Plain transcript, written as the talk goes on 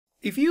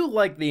If you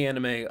like the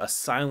anime A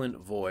Silent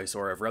Voice,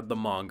 or have read the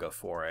manga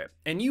for it,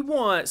 and you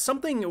want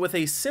something with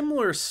a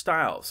similar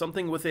style,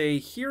 something with a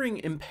hearing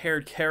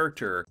impaired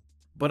character,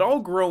 but all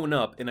grown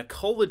up in a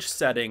college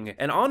setting,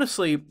 and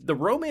honestly, the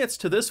romance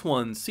to this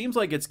one seems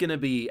like it's gonna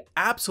be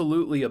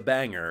absolutely a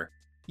banger,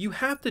 you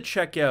have to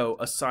check out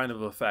A Sign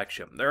of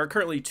Affection. There are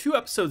currently 2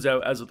 episodes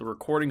out as of the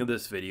recording of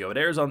this video. It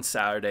airs on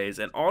Saturdays,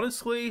 and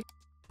honestly,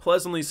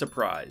 pleasantly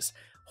surprised.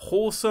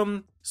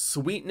 Wholesome,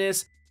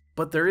 sweetness,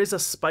 but there is a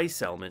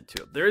spice element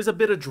to it. There is a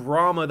bit of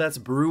drama that's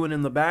brewing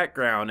in the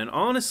background, and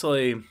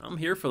honestly, I'm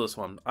here for this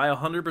one. I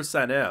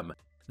 100% am.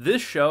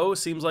 This show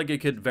seems like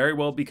it could very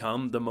well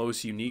become the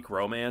most unique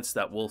romance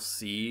that we'll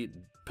see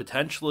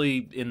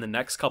potentially in the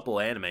next couple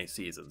anime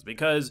seasons,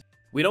 because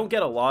we don't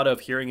get a lot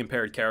of hearing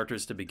impaired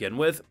characters to begin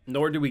with,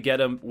 nor do we get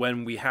them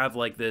when we have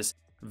like this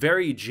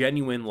very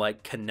genuine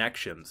like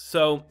connections.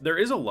 So there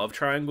is a love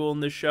triangle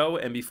in this show,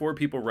 and before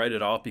people write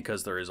it off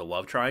because there is a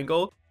love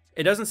triangle,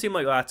 it doesn't seem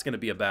like that's going to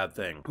be a bad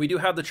thing. We do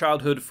have the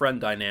childhood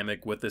friend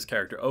dynamic with this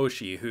character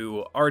Oshi,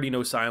 who already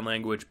knows sign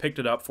language, picked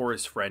it up for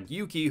his friend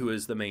Yuki, who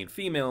is the main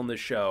female in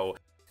this show,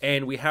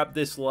 and we have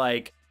this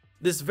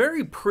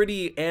very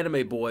pretty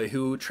anime boy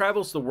who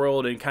travels the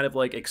world and kind of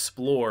like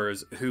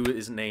explores, who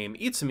is named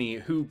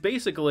Itsumi, who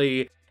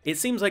basically, it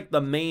seems like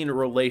the main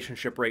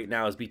relationship right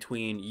now is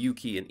between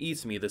Yuki and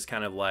Itsumi, this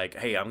kind of like,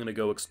 hey, I'm gonna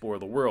go explore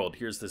the world.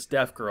 Here's this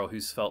deaf girl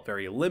who's felt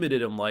very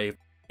limited in life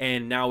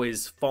and now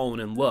is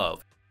fallen in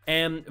love.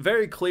 And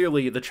very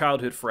clearly, the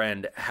childhood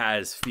friend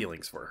has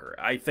feelings for her.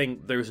 I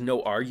think there's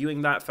no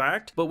arguing that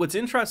fact. But what's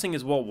interesting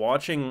is while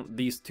watching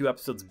these 2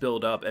 episodes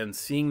build up and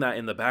seeing that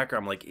in the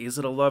background, I'm like, is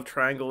it a love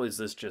triangle? Is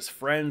this just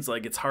friends?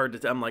 Like, it's hard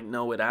to, I'm like,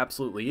 no, it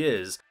absolutely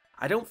is.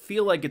 I don't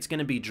feel like it's going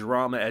to be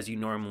drama as you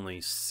normally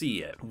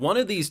see it. One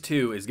of these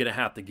 2 is going to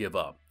have to give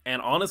up.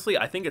 And honestly,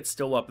 I think it's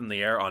still up in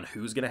the air on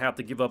who's going to have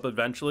to give up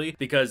eventually,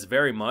 because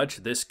very much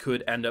this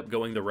could end up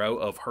going the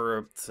route of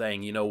her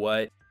saying, you know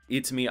what?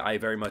 It's me, I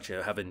very much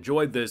have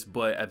enjoyed this,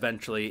 but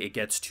eventually it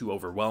gets too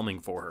overwhelming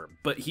for her.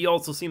 But he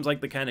also seems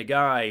like the kind of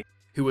guy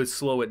who would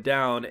slow it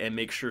down and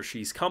make sure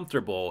she's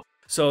comfortable.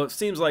 So it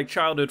seems like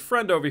childhood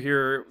friend over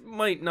here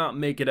might not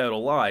make it out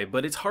alive,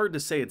 but it's hard to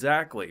say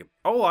exactly.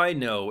 All I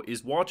know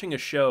is watching a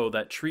show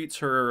that treats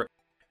her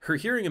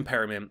hearing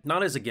impairment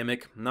not as a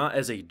gimmick, not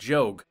as a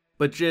joke,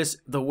 but just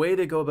the way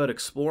they go about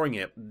exploring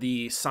it,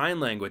 the sign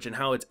language and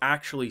how it's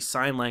actually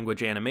sign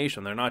language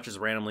animation. They're not just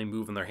randomly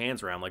moving their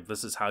hands around like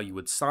this is how you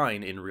would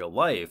sign in real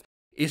life.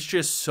 It's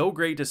just so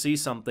great to see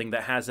something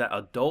that has that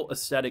adult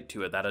aesthetic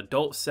to it, that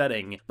adult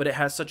setting, but it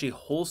has such a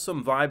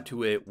wholesome vibe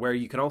to it where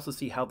you can also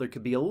see how there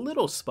could be a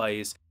little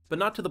spice, but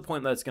not to the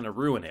point that it's going to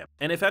ruin it.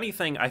 And if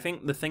anything, I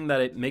think the thing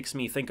that it makes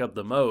me think of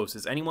the most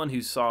is anyone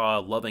who saw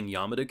Loving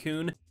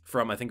Yamada-kun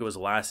from, I think it was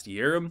last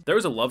year, there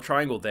was a love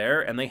triangle there,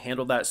 and they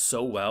handled that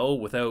so well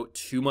without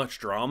too much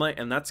drama,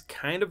 and that's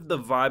kind of the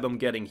vibe I'm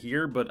getting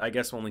here, but I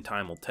guess only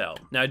time will tell.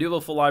 Now, I do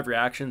have a full live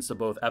reactions to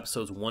both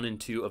episodes 1 and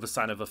 2 of A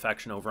Sign of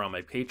Affection over on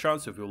my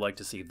Patreon, so if you would like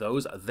to see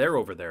those, they're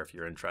over there if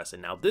you're interested.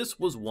 Now, this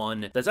was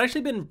one that's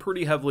actually been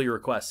pretty heavily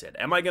requested.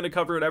 Am I going to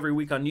cover it every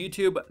week on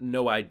YouTube?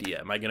 No idea.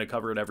 Am I going to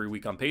cover it every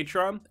week on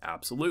Patreon?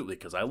 Absolutely,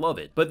 because I love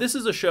it. But this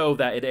is a show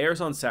that it airs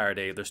on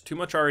Saturday, there's too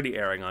much already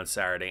airing on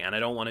Saturday, and I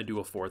don't want to do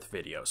a 4th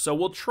video. So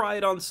we'll try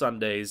it on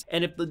Sundays,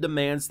 and if the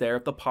demand's there,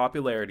 if the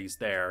popularity's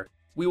there,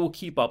 we will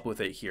keep up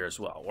with it here as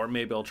well. Or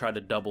maybe I'll try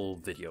to double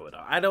video it.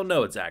 I don't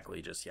know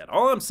exactly just yet.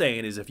 All I'm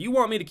saying is if you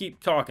want me to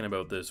keep talking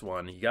about this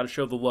one, you gotta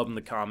show the love in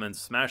the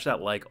comments, smash that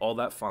like, all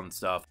that fun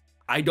stuff.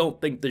 I don't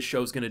think this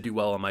show's gonna do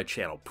well on my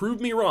channel. Prove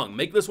me wrong,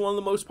 make this one of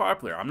the most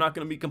popular. I'm not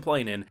gonna be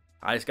complaining,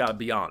 I just gotta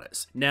be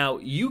honest. Now,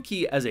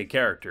 Yuki as a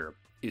character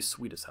is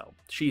sweet as hell.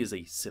 She is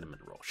a cinnamon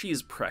roll. She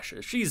is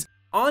precious. She's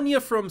Anya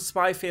from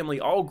Spy Family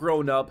all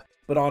grown up,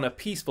 but on a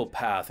peaceful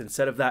path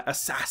instead of that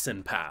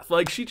assassin path.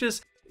 Like, she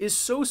just is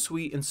so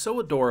sweet and so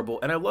adorable,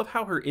 and I love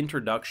how her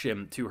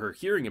introduction to her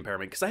hearing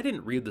impairment, because I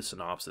didn't read the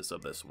synopsis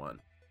of this one.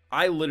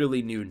 I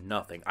literally knew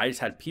nothing. I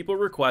just had people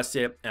request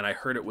it, and I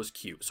heard it was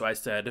cute, so I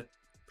said,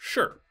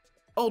 sure.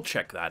 I'll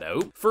check that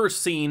out.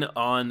 First scene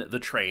on the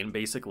train,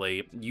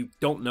 basically, you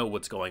don't know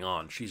what's going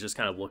on. She's just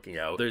kind of looking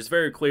out. There's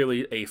very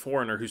clearly a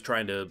foreigner who's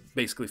trying to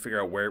basically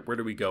figure out where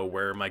do we go,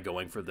 where am I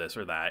going for this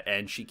or that,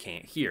 and she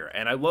can't hear.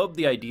 And I love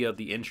the idea of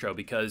the intro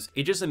because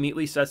it just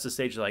immediately sets the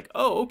stage like,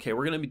 oh, okay,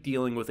 we're going to be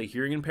dealing with a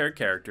hearing impaired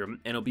character, and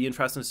it'll be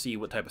interesting to see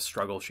what type of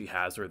struggle she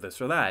has or this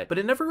or that. But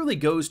it never really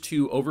goes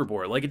too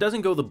overboard. Like, it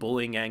doesn't go the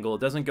bullying angle,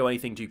 it doesn't go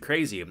anything too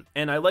crazy.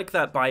 And I like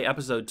that by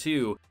episode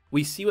 2,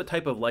 we see what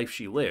type of life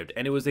she lived,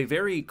 and it was a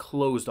very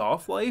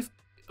closed-off life,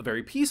 a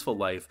very peaceful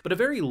life, but a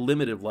very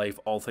limited life,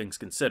 all things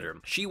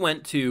considered. She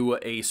went to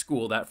a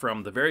school that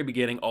from the very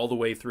beginning all the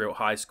way throughout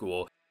high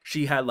school,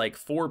 she had like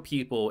 4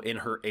 people in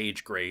her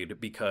age grade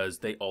because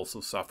they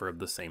also suffered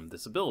the same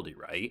disability,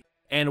 right?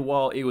 And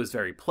while it was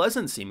very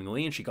pleasant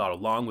seemingly, and she got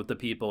along with the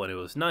people and it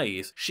was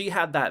nice, she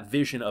had that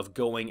vision of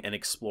going and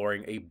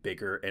exploring a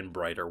bigger and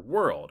brighter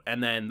world.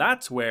 And then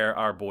that's where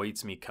our boy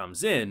Itsumi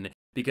comes in,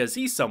 because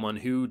he's someone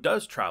who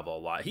does travel a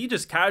lot. He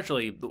just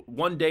casually,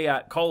 one day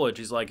at college,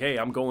 he's like, hey,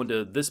 I'm going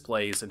to this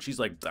place. And she's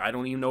like, I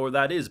don't even know where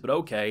that is, but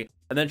okay.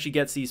 And then she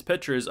gets these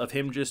pictures of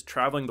him just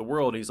traveling the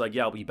world. He's like,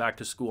 yeah, I'll be back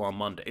to school on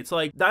Monday. It's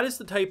like, that is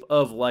the type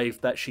of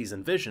life that she's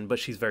envisioned, but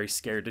she's very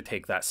scared to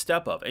take that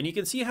step up. And you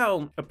can see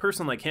how a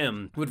person like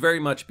him would very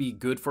much be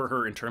good for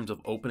her in terms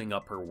of opening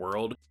up her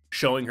world,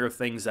 showing her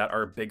things that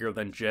are bigger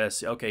than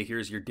just, okay,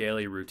 here's your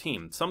daily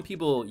routine. Some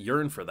people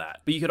yearn for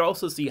that, but you could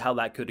also see how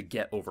that could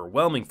get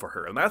overwhelming for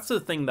her. And that's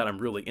the thing that I'm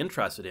really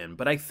interested in.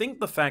 But I think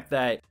the fact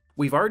that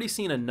we've already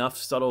seen enough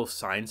subtle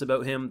signs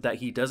about him that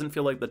he doesn't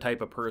feel like the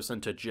type of person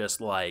to just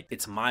like,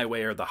 it's my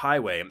way or the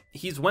highway.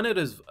 He's went out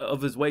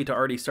of his way to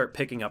already start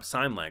picking up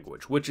sign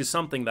language, which is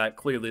something that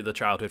clearly the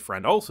childhood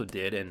friend also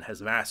did and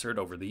has mastered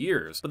over the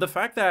years. But the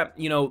fact that,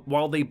 you know,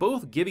 while they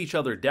both give each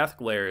other death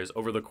glares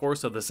over the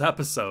course of this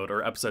episode,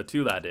 or episode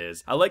 2 that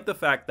is, I like the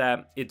fact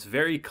that it's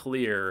very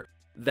clear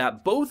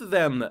that both of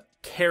them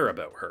care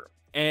about her.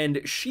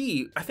 And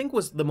she, I think,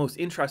 was the most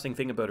interesting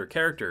thing about her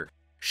character.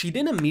 She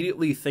didn't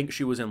immediately think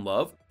she was in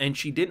love, and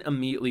she didn't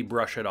immediately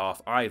brush it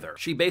off either.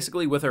 She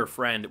basically, with her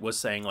friend, was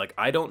saying like,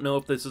 I don't know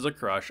if this is a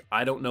crush,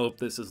 I don't know if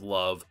this is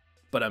love,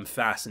 but I'm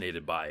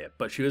fascinated by it.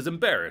 But she was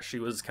embarrassed. She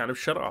was kind of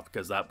shut off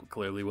because that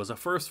clearly was a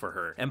first for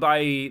her. And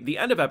by the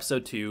end of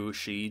episode 2,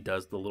 she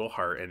does the little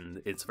heart,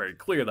 and it's very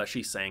clear that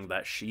she's saying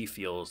that she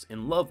feels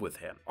in love with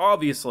him.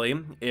 Obviously,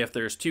 if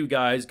there's two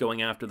guys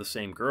going after the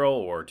same girl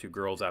or two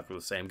girls after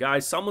the same guy,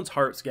 someone's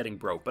heart's getting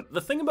broke. But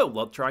the thing about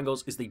love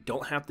triangles is they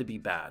don't have to be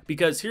bad.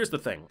 Because here's the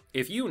thing,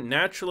 if you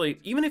naturally,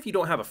 even if you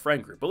don't have a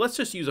friend group, but let's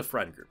just use a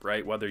friend group,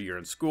 right? Whether you're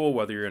in school,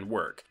 whether you're in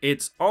work,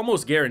 it's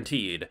almost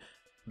guaranteed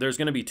there's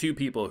going to be two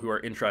people who are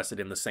interested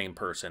in the same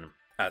person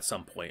at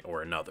some point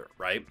or another,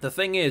 right? The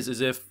thing is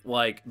if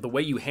like the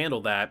way you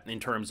handle that in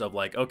terms of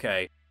like,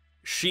 okay,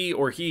 she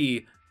or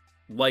he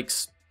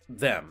likes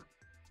them,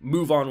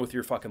 move on with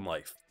your fucking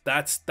life.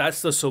 That's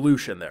the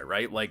solution there,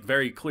 right? Like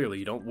very clearly,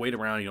 you don't wait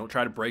around, you don't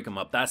try to break them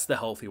up. That's the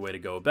healthy way to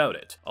go about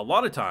it. A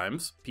lot of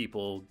times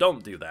people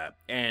don't do that.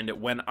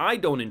 And when I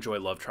don't enjoy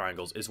love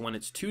triangles is when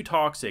it's too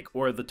toxic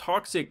or the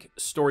toxic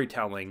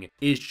storytelling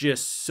is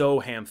just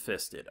so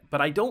ham-fisted. But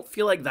I don't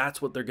feel like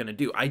that's what they're going to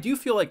do. I do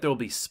feel like there'll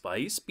be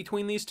spice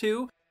between these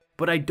two,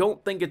 but I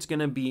don't think it's going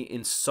to be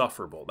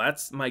insufferable.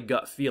 That's my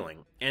gut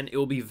feeling. And it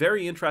will be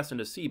very interesting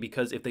to see,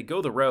 because if they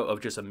go the route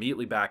of just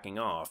immediately backing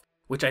off,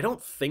 which I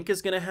don't think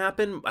is going to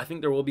happen, I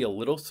think there will be a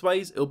little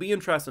spice. It'll be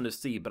interesting to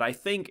see, but I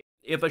think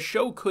if a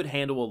show could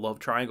handle a love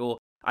triangle,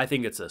 I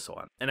think it's this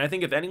one. And I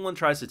think if anyone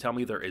tries to tell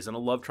me there isn't a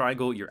love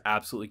triangle, you're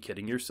absolutely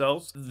kidding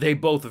yourselves. They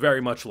both very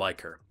much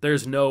like her.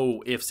 There's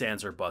no ifs,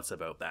 ands, or buts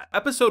about that.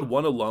 Episode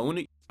 1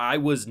 alone, I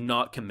was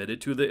not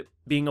committed to it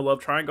being a love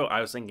triangle.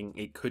 I was thinking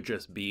it could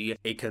just be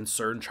a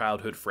concerned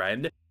childhood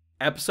friend.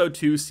 Episode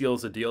 2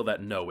 seals the deal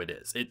that no, it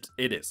is. It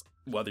is.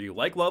 Whether you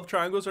like love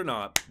triangles or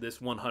not, this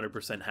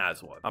 100%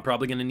 has one. I'm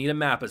probably going to need a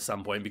map at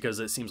some point because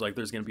it seems like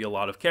there's going to be a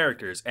lot of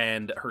characters.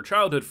 And her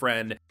childhood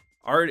friend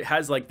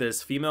has like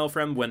this female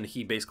friend when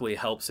he basically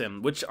helps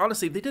him, which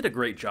honestly they did a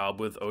great job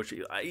with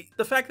Oshi.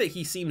 The fact that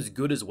he seems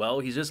good as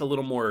well, he's a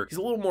little more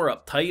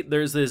uptight.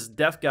 There's this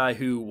deaf guy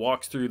who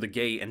walks through the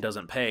gate and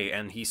doesn't pay,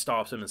 and he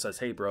stops him and says,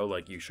 hey bro,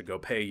 like you should go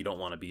pay, you don't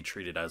want to be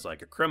treated as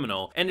like a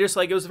criminal. And just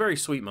like it was a very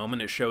sweet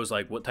moment. It shows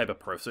like what type of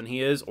person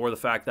he is, or the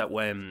fact that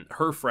when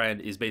her friend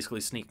is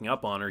basically sneaking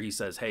up on her, he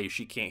says, hey,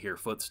 she can't hear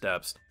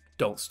footsteps,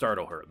 don't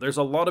startle her. There's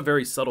a lot of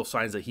very subtle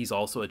signs that he's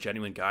also a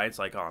genuine guy. It's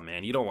like, oh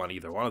man, you don't want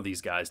either one of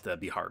these guys to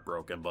be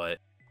heartbroken, but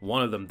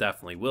one of them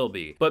definitely will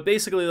be. But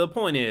basically the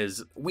point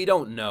is, we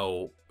don't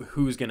know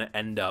who's going to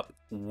end up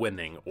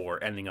winning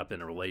or ending up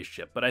in a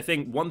relationship. But I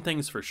think one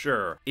thing's for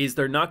sure is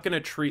they're not going to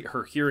treat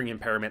her hearing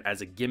impairment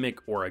as a gimmick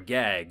or a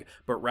gag,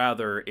 but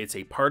rather it's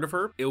a part of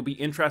her. It'll be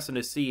interesting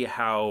to see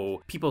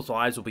how people's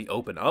lives will be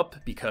opened up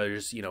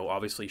because, you know,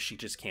 obviously she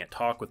just can't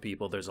talk with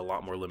people. There's a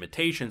lot more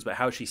limitations, but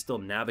how she still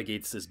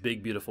navigates this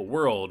big, beautiful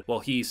world while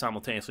he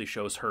simultaneously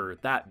shows her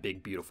that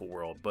big, beautiful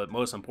world. But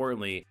most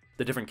importantly,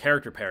 the different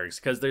character pairings,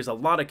 because there's a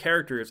lot of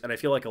characters and I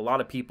feel like a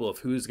lot of people of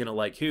who's gonna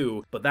like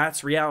who, but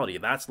that's reality,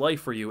 that's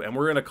life for you, and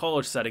we're in a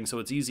college setting, so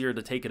it's easier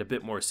to take it a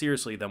bit more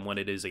seriously than when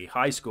it is a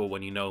high school,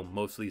 when you know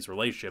most of these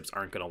relationships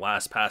aren't gonna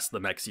last past the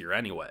next year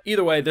anyway.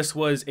 Either way, this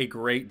was a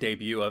great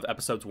debut of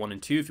episodes 1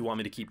 and 2. If you want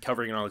me to keep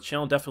covering it on the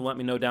channel, definitely let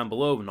me know down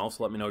below, and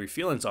also let me know your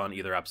feelings on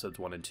either episodes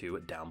 1 and 2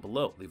 down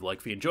below. Leave a like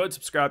if you enjoyed,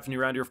 subscribe if you're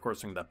new around here, of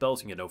course ring that bell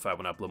so you can get notified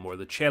when I upload more of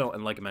the channel,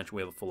 and like I mentioned,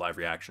 we have a full live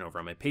reaction over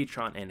on my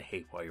Patreon, and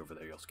hey, while you're over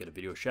there, you also get a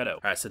video shout out.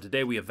 Alright, so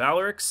today we have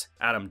Valerix,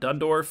 Adam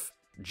Dundorf,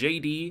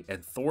 JD,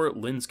 and Thor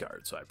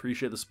Linsgard. So I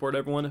appreciate the support,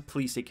 everyone.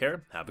 Please take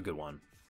care. Have a good one.